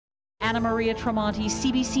Anna Maria Tremonti,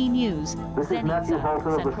 CBC News. This is Matthew Halter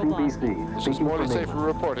of the CBC. This is Morley Safer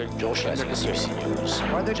reporting. Joel Schlesinger, CBC News.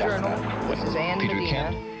 For the Journal, this is Ann Peter Medina.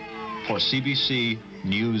 Kent for CBC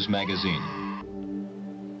News Magazine.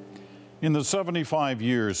 In the 75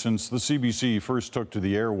 years since the CBC first took to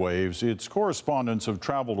the airwaves, its correspondents have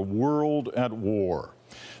traveled a world at war.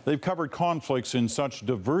 They've covered conflicts in such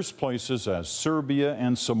diverse places as Serbia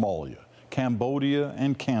and Somalia, Cambodia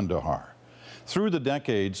and Kandahar. Through the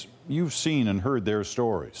decades, you've seen and heard their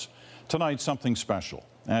stories. Tonight, something special,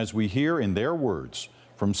 as we hear in their words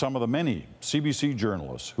from some of the many CBC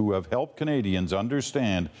journalists who have helped Canadians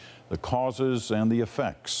understand the causes and the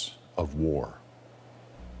effects of war.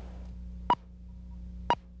 This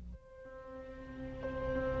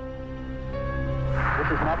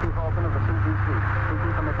is Matthew Halter of the CBC,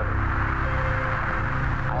 speaking from Italy.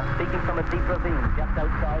 I am speaking from a deep ravine just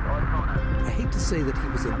outside Ortona. I hate to say that he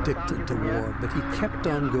was addicted to war, but he kept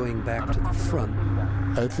on going back to the front.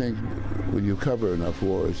 I think when you cover enough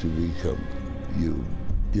wars, you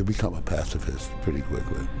become a pacifist pretty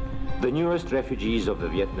quickly. The newest refugees of the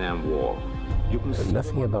Vietnam War.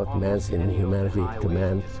 Nothing about man's inhumanity to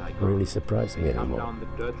man really surprised me anymore.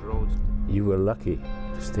 You were lucky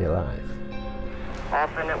to stay alive.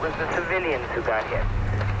 Often it was the civilians who got hit,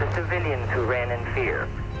 the civilians who ran in fear.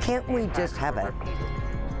 Can't we just have a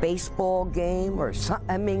baseball game or something?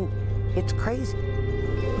 I mean, it's crazy.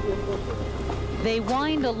 They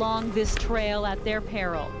wind along this trail at their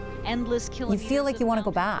peril. Endless kilometers. You feel like you want to go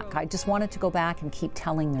back. I just wanted to go back and keep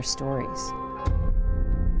telling their stories.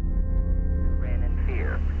 Ran in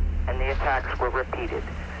fear, and the attacks were repeated.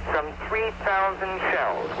 Some 3,000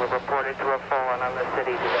 shells were reported to have fallen on the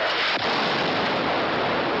city today.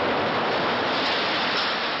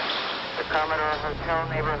 The Commodore Hotel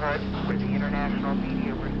neighborhood, where the international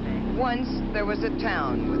media were staying. Once there was a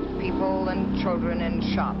town with people and children and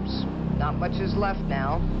shops. Not much is left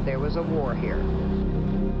now. There was a war here.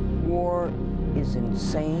 War is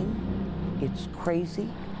insane. It's crazy.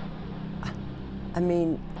 I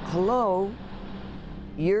mean, hello?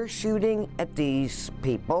 You're shooting at these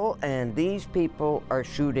people, and these people are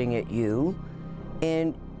shooting at you,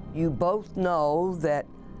 and you both know that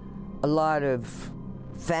a lot of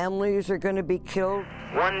families are going to be killed.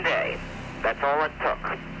 One day, that's all it took.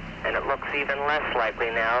 And it looks even less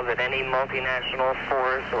likely now that any multinational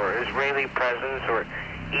force or Israeli presence or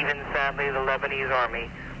even, sadly, the Lebanese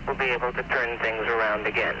army will be able to turn things around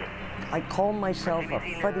again. I call myself a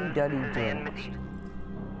fuddy-duddy journalist.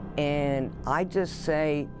 And I just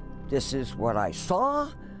say, this is what I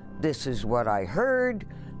saw, this is what I heard,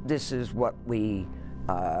 this is what we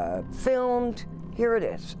filmed. Here it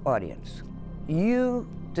is, audience. You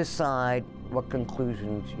decide what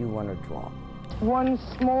conclusions you want to draw. One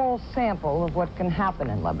small sample of what can happen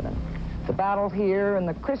in Lebanon. The battle here in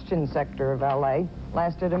the Christian sector of LA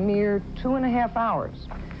lasted a mere 2.5 hours.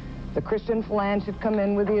 The Christian phalange had come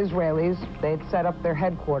in with the Israelis. They'd set up their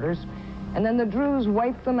headquarters, and then the Druze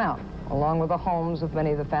wiped them out, along with the homes of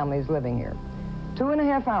many of the families living here.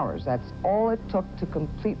 2.5 hours, that's all it took to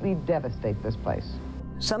completely devastate this place.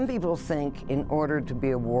 Some people think in order to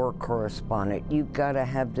be a war correspondent, you've got to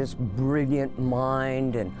have this brilliant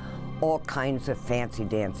mind and all kinds of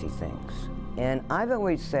fancy-dancy things. And I've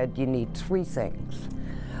always said you need 3 things.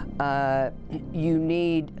 You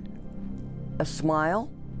need a smile,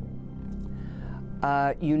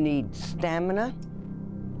 you need stamina,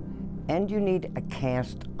 and you need a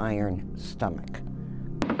cast iron stomach.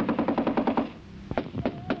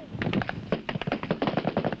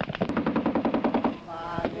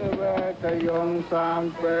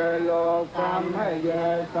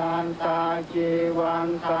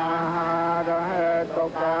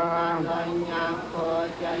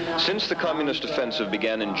 Since the communist offensive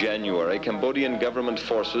began in January, Cambodian government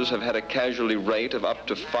forces have had a casualty rate of up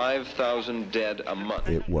to 5,000 dead a month.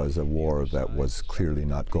 It was a war that was clearly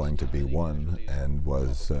not going to be won and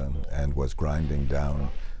was grinding down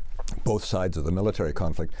both sides of the military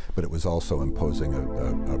conflict, but it was also imposing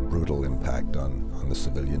a brutal impact on the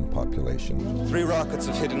civilian population. 3 rockets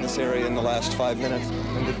have hit in this area in the last 5 minutes,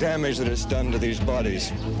 and the damage that it's done to these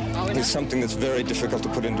bodies is something that's very difficult to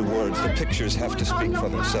put into words. The pictures have to speak for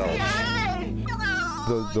themselves.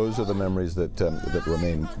 Those are the memories that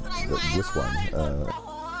remain with one.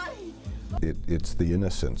 It's the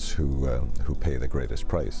innocents who pay the greatest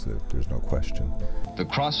price. There's no question. The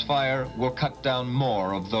crossfire will cut down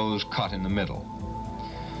more of those caught in the middle.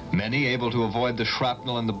 Many able to avoid the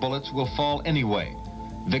shrapnel and the bullets will fall anyway,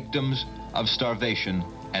 victims of starvation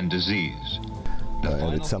and disease.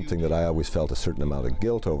 And it's something that I always felt a certain amount of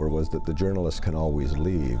guilt over, was that the journalists can always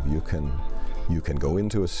leave. You can go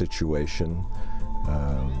into a situation,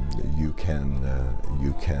 you can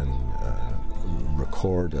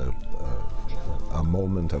record a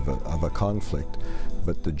moment of a conflict,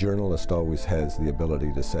 but the journalist always has the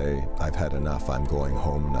ability to say, I've had enough, I'm going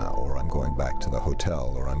home now, or I'm going back to the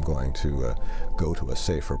hotel, or I'm going to go to a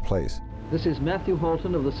safer place. This is Matthew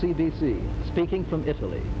Holton of the CBC, speaking from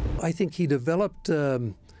Italy. I think he developed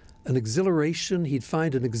an exhilaration. He'd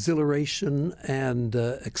find an exhilaration and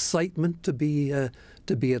excitement to be at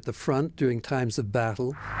the front during times of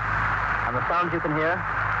battle. And the sounds you can hear,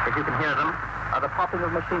 if you can hear them, are the popping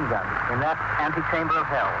of machine guns in that antechamber of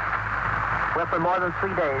hell, where for more than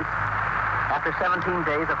 3 days, after 17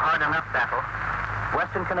 days of hard enough battle,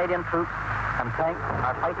 Western Canadian troops and tanks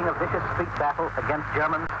are fighting a vicious street battle against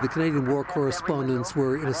Germans. The Canadian war correspondents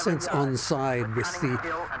were, in a sense, on side with the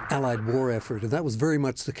Allied war effort, and that was very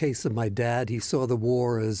much the case of my dad. He saw the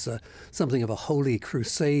war as something of a holy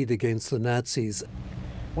crusade against the Nazis.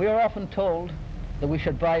 We are often told that we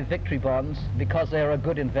should buy victory bonds because they are a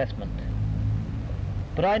good investment.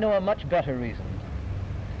 But I know a much better reason.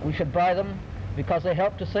 We should buy them because they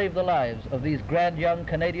help to save the lives of these grand young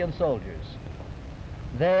Canadian soldiers.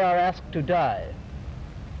 They are asked to die.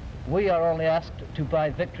 We are only asked to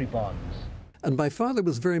buy victory bonds. And my father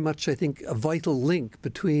was very much, I think, a vital link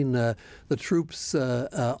between the troops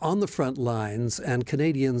on the front lines and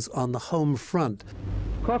Canadians on the home front.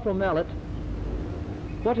 Corporal Mallet,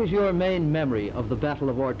 what is your main memory of the Battle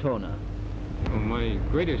of Ortona? Well, my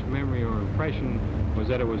greatest memory or impression was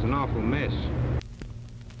that it was an awful mess.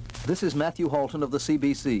 This is Matthew Holton of the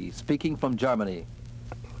CBC, speaking from Germany.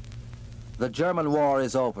 The German war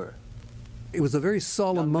is over. It was a very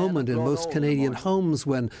solemn moment in most Canadian homes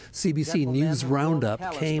when CBC News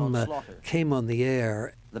Roundup came on the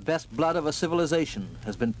air. The best blood of a civilization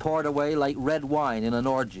has been poured away like red wine in an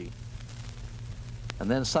orgy. And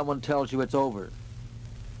then someone tells you it's over.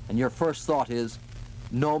 And your first thought is,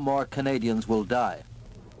 no more Canadians will die.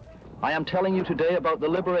 I am telling you today about the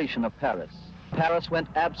liberation of Paris. Paris went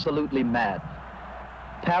absolutely mad.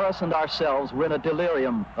 Paris and ourselves were in a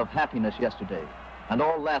delirium of happiness yesterday, and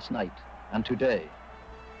all last night, and today.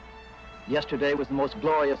 Yesterday was the most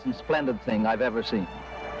glorious and splendid thing I've ever seen.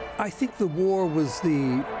 I think the war was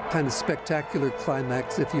the kind of spectacular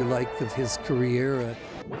climax, if you like, of his career.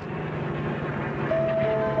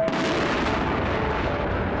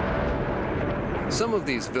 Some of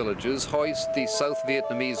these villages hoist the South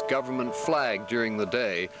Vietnamese government flag during the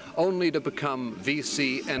day, only to become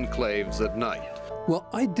VC enclaves at night. Well,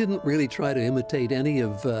 I didn't really try to imitate any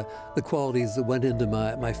of the qualities that went into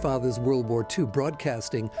my father's World War II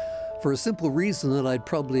broadcasting, for a simple reason that I'd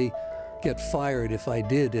probably get fired if I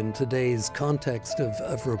did in today's context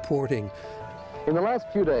of reporting. In the last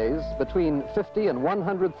few days, between 50 and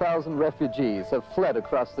 100,000 refugees have fled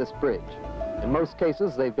across this bridge. In most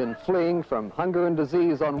cases, they've been fleeing from hunger and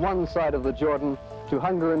disease on one side of the Jordan to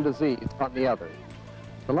hunger and disease on the other.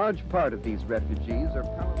 A large part of these refugees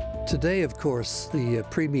are... Today, of course, the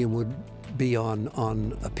premium would be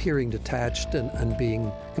on appearing detached and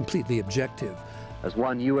being completely objective. As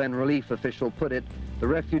one UN relief official put it, the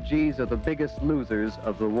refugees are the biggest losers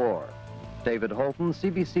of the war. David Holton,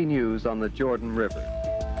 CBC News on the Jordan River.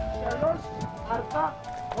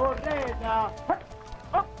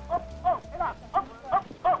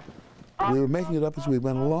 We were making it up as we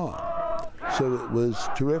went along. So it was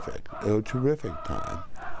terrific, a terrific time.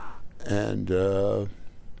 And, you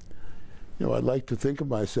know, I'd like to think of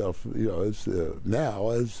myself, you know, as now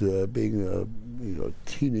as being a, you know,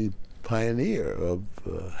 teeny pioneer of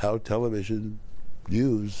how television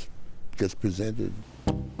news gets presented.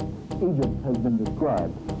 Egypt has been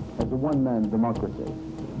described as a one-man democracy,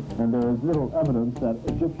 and there is little evidence that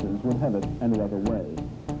Egyptians would have it any other way.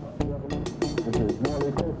 This is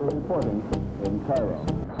Morley Paper reporting in Cairo.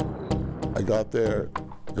 I got there,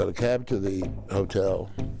 got a cab to the hotel,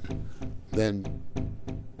 then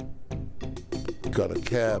got a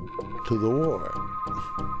cab to the war.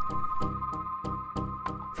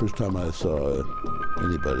 First time I saw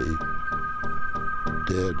anybody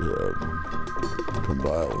dead from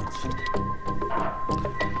violence.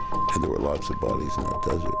 And there were lots of bodies in the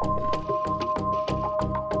desert.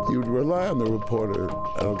 You'd rely on the reporter,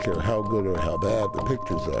 I don't care how good or how bad the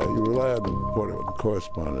pictures are, you rely on the reporter or the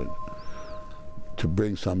correspondent to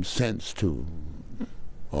bring some sense to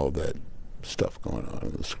all that stuff going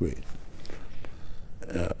on the screen.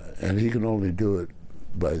 And he can only do it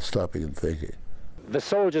by stopping and thinking. The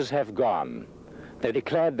soldiers have gone. They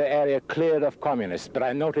declared the area cleared of communists, but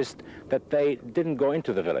I noticed that they didn't go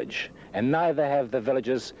into the village, and neither have the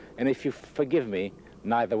villagers, and if you forgive me,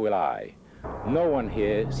 neither will I. No one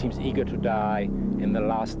here seems eager to die in the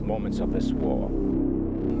last moments of this war.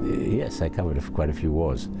 Yes, I covered quite a few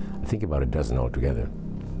wars. I think about a dozen altogether.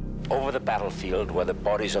 Over the battlefield, where the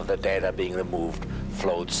bodies of the dead are being removed,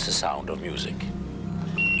 floats the sound of music.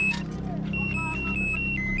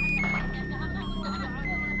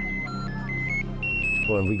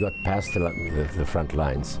 When we got past the front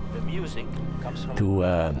lines to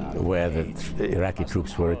where the Iraqi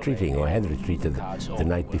troops were retreating or had retreated the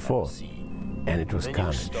night before, and it was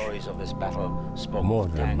carnage. More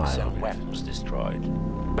than a mile of it. Weapons destroyed.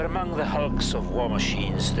 But among the hulks of war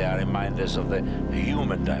machines, there are reminders of the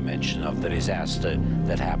human dimension of the disaster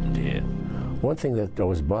that happened here. One thing that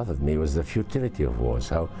always bothered me was the futility of wars,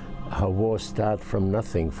 how wars start from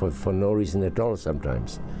nothing for no reason at all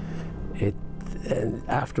sometimes. And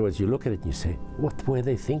afterwards you look at it and you say, what were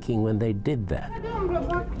they thinking when they did that?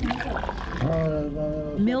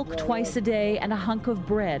 Milk twice a day and a hunk of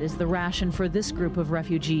bread is the ration for this group of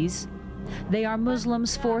refugees. They are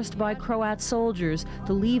Muslims forced by Croat soldiers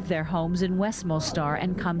to leave their homes in West Mostar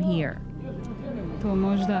and come here.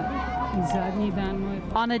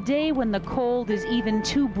 On a day when the cold is even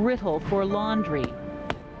too brittle for laundry,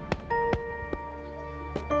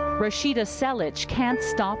 Rashida Selic can't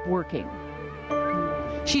stop working.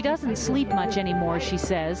 She doesn't sleep much anymore, she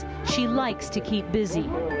says. She likes to keep busy.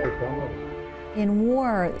 In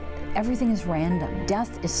war, everything is random.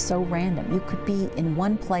 Death is so random. You could be in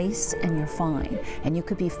one place and you're fine, and you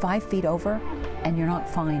could be 5 feet over and you're not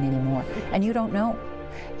fine anymore, and you don't know.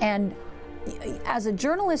 And as a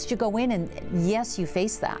journalist, you go in and yes, you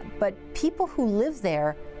face that, but people who live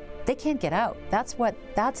there, they can't get out.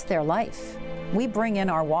 That's their life. We bring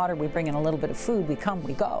in our water, we bring in a little bit of food, we come,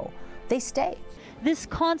 we go. They stay. This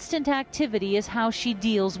constant activity is how she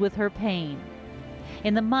deals with her pain.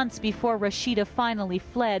 In the months before Rashida finally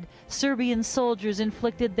fled, Serbian soldiers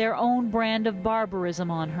inflicted their own brand of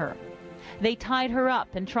barbarism on her. They tied her up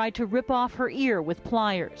and tried to rip off her ear with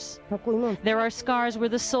pliers. There are scars where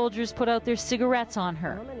the soldiers put out their cigarettes on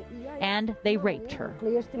her, and they raped her.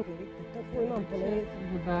 Her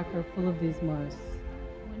back are full of these marks.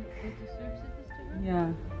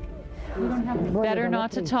 Yeah. Better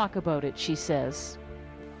not to talk about it, she says.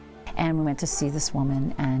 And we went to see this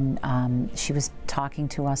woman, and she was talking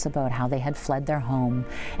to us about how they had fled their home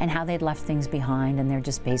and how they'd left things behind and they're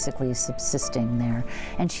just basically subsisting there.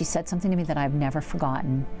 And she said something to me that I've never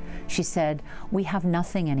forgotten. She said, "We have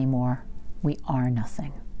nothing anymore. We are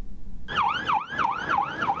nothing."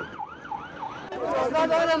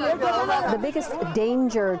 The biggest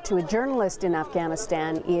danger to a journalist in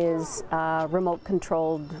Afghanistan is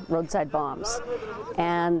remote-controlled roadside bombs.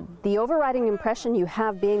 And the overriding impression you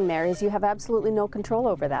have being there is you have absolutely no control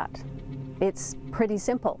over that. It's pretty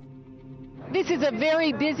simple. This is a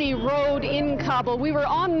very busy road in Kabul. We were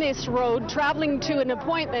on this road traveling to an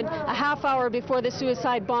appointment a half hour before the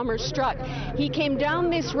suicide bomber struck. He came down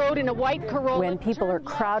this road in a white Corolla. When people are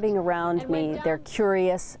crowding around me, they're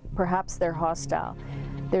curious, perhaps they're hostile.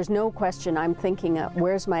 There's no question I'm thinking of,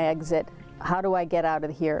 where's my exit? How do I get out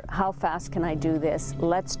of here? How fast can I do this?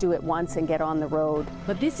 Let's do it once and get on the road.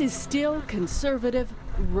 But this is still conservative,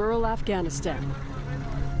 rural Afghanistan.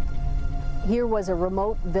 Here was a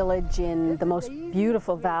remote village in the most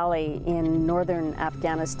beautiful valley in northern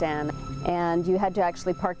Afghanistan, and you had to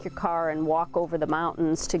actually park your car and walk over the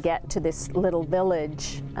mountains to get to this little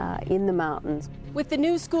village in the mountains. With the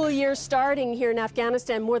new school year starting here in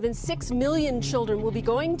Afghanistan, more than 6 million children will be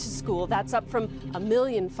going to school. That's up from 1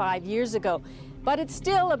 million 5 years ago. But it's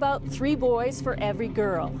still about 3 boys for every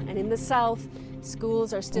girl. And in the south,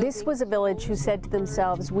 schools are still... This was a village who said to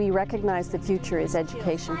themselves, we recognize the future is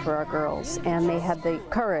education for our girls. And they had the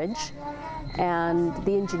courage and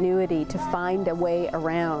the ingenuity to find a way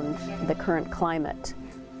around the current climate.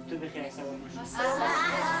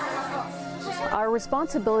 Our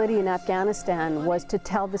responsibility in Afghanistan was to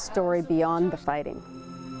tell the story beyond the fighting.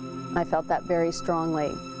 I felt that very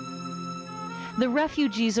strongly. The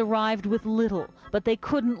refugees arrived with little, but they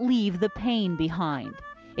couldn't leave the pain behind.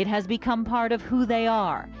 It has become part of who they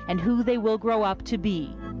are and who they will grow up to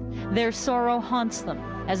be. Their sorrow haunts them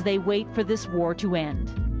as they wait for this war to end.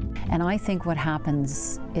 And I think what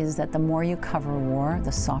happens is that the more you cover war,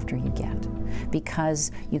 the softer you get,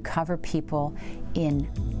 because you cover people in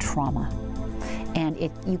trauma. And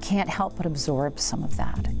you can't help but absorb some of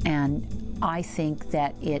that. And I think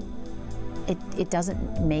that it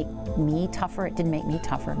doesn't make me tougher. It didn't make me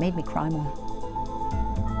tougher. It made me cry more.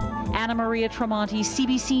 Anna Maria Tremonti,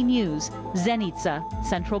 CBC News, Zenica,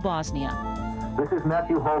 Central Bosnia. This is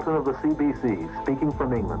Matthew Halton of the CBC, speaking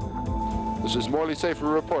from England. This is Morley Safer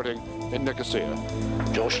reporting in Nicosia.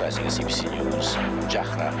 Joe Schlesinger, CBC News,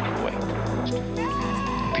 Jaffra,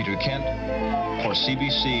 Kuwait. Peter Kent for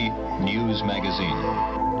CBC News Magazine.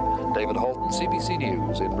 David Holton, CBC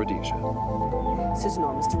News in Rhodesia. Susan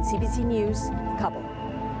Ormiston, CBC News, Kabul.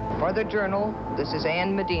 For the Journal, this is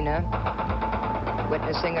Ann Medina,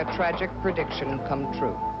 witnessing a tragic prediction come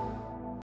true.